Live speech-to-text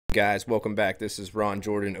Guys, welcome back. This is Ron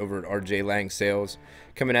Jordan over at RJ Lang Sales,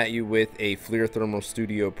 coming at you with a FLIR Thermal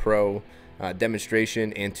Studio Pro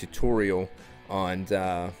demonstration and tutorial on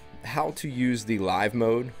how to use the live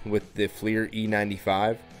mode with the FLIR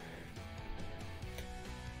E95.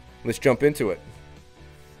 Let's jump into it.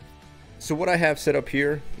 So what I have set up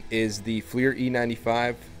here is the FLIR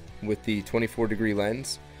E95 with the 24-degree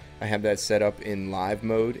lens. I have that set up in live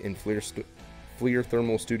mode in FLIR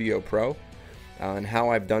Thermal Studio Pro. And how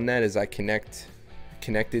I've done that is I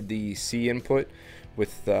connected the C input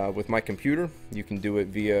with my computer. You can do it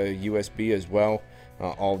via USB as well.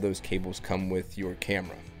 All of those cables come with your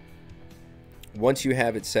camera. Once you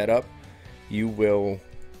have it set up, you will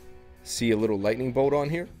see a little lightning bolt on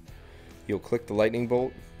here. You'll click the lightning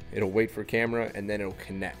bolt, it'll wait for camera, and then it'll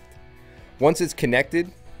connect. Once it's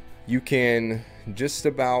connected, you can just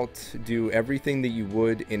about do everything that you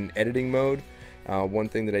would in editing mode. One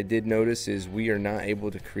thing that I did notice is we are not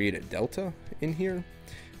able to create a delta in here,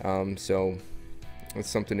 so that's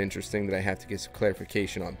something interesting that I have to get some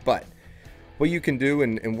clarification on. But what you can do,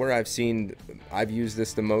 and where I've used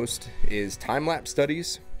this the most, is time-lapse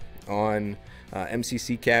studies on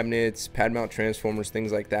MCC cabinets, pad mount transformers,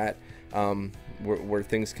 things like that, where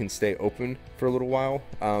things can stay open for a little while.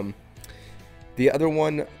 The other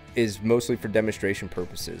one is mostly for demonstration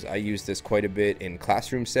purposes. I use this quite a bit in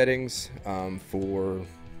classroom settings to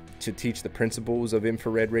teach the principles of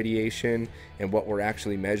infrared radiation and what we're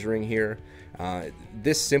actually measuring here.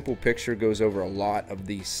 This simple picture goes over a lot of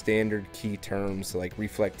the standard key terms like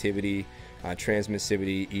reflectivity,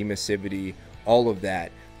 transmissivity, emissivity. All of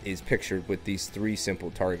that is pictured with these three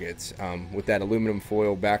simple targets. With that aluminum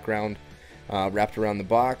foil background wrapped around the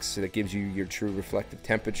box, that gives you your true reflective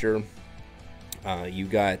temperature. You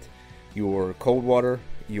got your cold water,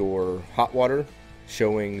 your hot water,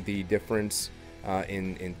 showing the difference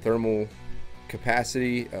in thermal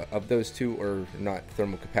capacity of those two, or not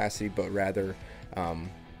thermal capacity, but rather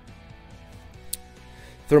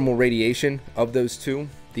thermal radiation of those two,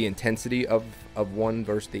 the intensity of one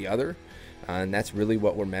versus the other. And that's really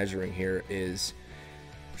what we're measuring here, is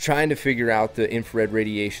trying to figure out the infrared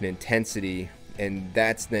radiation intensity, and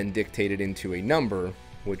that's then dictated into a number,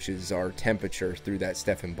 which is our temperature through that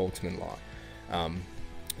Stefan-Boltzmann law.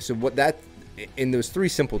 So what that, in those three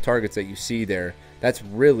simple targets that you see there, that's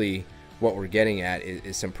really what we're getting at,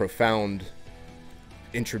 is some profound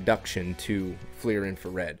introduction to FLIR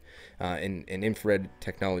infrared and infrared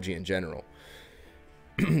technology in general.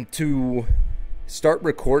 To start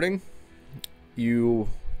recording, you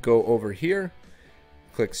go over here,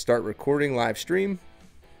 click Start Recording Live Stream,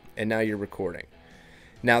 and now you're recording.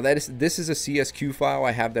 Now this is a CSQ file.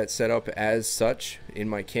 I have that set up as such in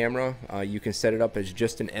my camera. You can set it up as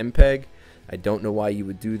just an MPEG. I don't know why you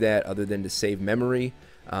would do that other than to save memory.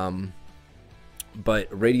 But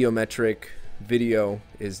radiometric video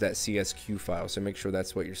is that CSQ file, so make sure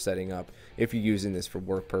that's what you're setting up if you're using this for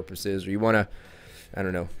work purposes, or you want to, I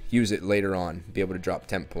don't know, use it later on, be able to drop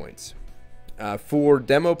temp points. For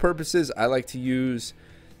demo purposes, I like to use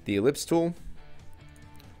the ellipse tool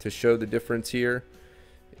to show the difference here.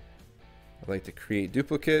 I like to create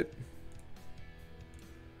duplicate,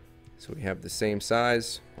 so we have the same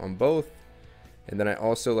size on both. And then I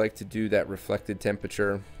also like to do that reflected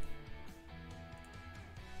temperature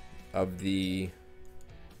of the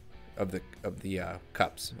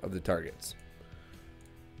cups of the targets.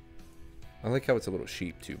 I like how it's a little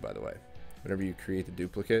sheep too, by the way. Whenever you create the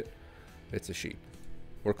duplicate, it's a sheep.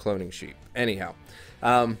 We're cloning sheep. Anyhow,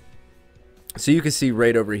 so you can see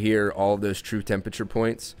right over here all of those true temperature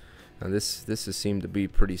points. Now this has seemed to be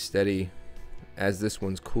pretty steady as this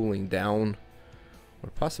one's cooling down, or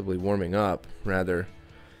possibly warming up, rather.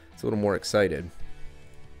 It's a little more excited.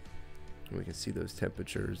 We can see those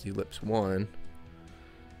temperatures. Ellipse 1.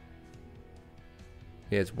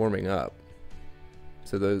 Yeah, it's warming up.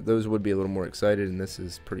 So those would be a little more excited, and this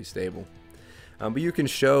is pretty stable. But you can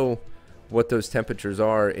show what those temperatures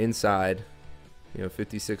are inside.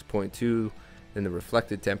 56.2, then the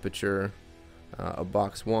reflected temperature of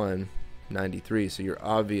box 1, 93. So your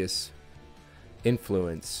obvious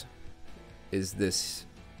influence is this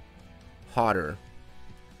hotter,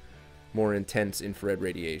 more intense infrared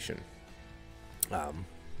radiation. But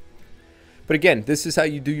again, this is how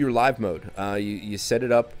you do your live mode. You set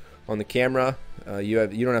it up on the camera. You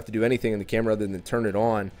don't have to do anything in the camera other than turn it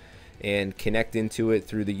on and connect into it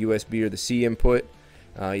through the USB or the C input.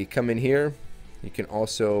 You come in here. You can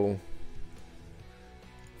also,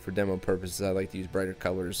 for demo purposes, I like to use brighter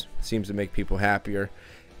colors. Seems to make people happier.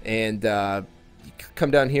 And you come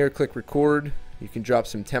down here, click record. You can drop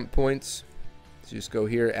some temp points. So just go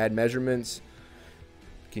here, add measurements.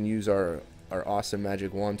 You can use our our awesome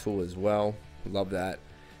magic wand tool as well. Love that.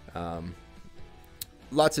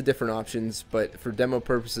 Lots of different options, but for demo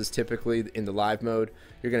purposes, typically in the live mode,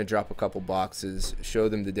 you're going to drop a couple boxes, show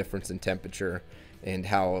them the difference in temperature and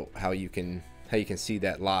how you can see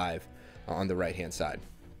that live on the right hand side.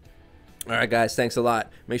 All right, guys, thanks a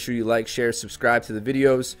lot. Make sure you like, share, subscribe to the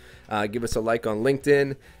videos. Give us a like on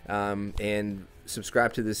LinkedIn, and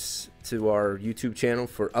subscribe to our YouTube channel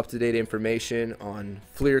for up-to-date information on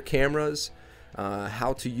FLIR cameras,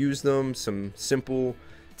 how to use them, some simple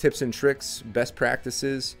tips and tricks, best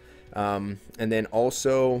practices, and then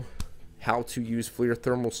also how to use FLIR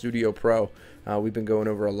Thermal Studio Pro. We've been going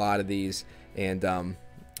over a lot of these, and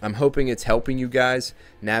I'm hoping it's helping you guys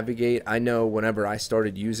navigate. I know whenever I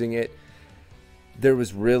started using it, there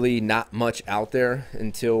was really not much out there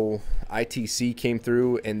until ITC came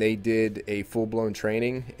through and they did a full-blown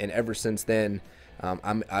training, and ever since then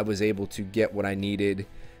I was able to get what I needed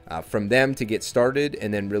from them to get started,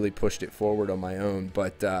 and then really pushed it forward on my own.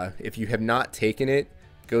 But if you have not taken it,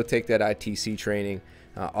 go take that ITC training.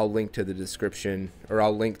 I'll link to the description, or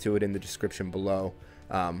I'll link to it in the description below.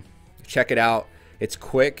 Check it out. It's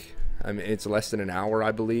quick. I mean, it's less than an hour,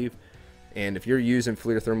 I believe. And if you're using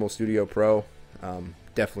FLIR Thermal Studio Pro,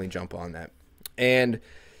 definitely jump on that. And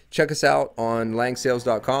check us out on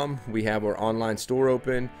langsales.com. We have our online store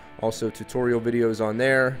open, also tutorial videos on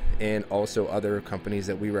there, and also other companies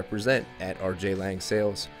that we represent at RJ Lang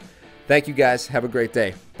Sales. Thank you guys. Have a great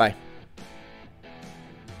day. Bye.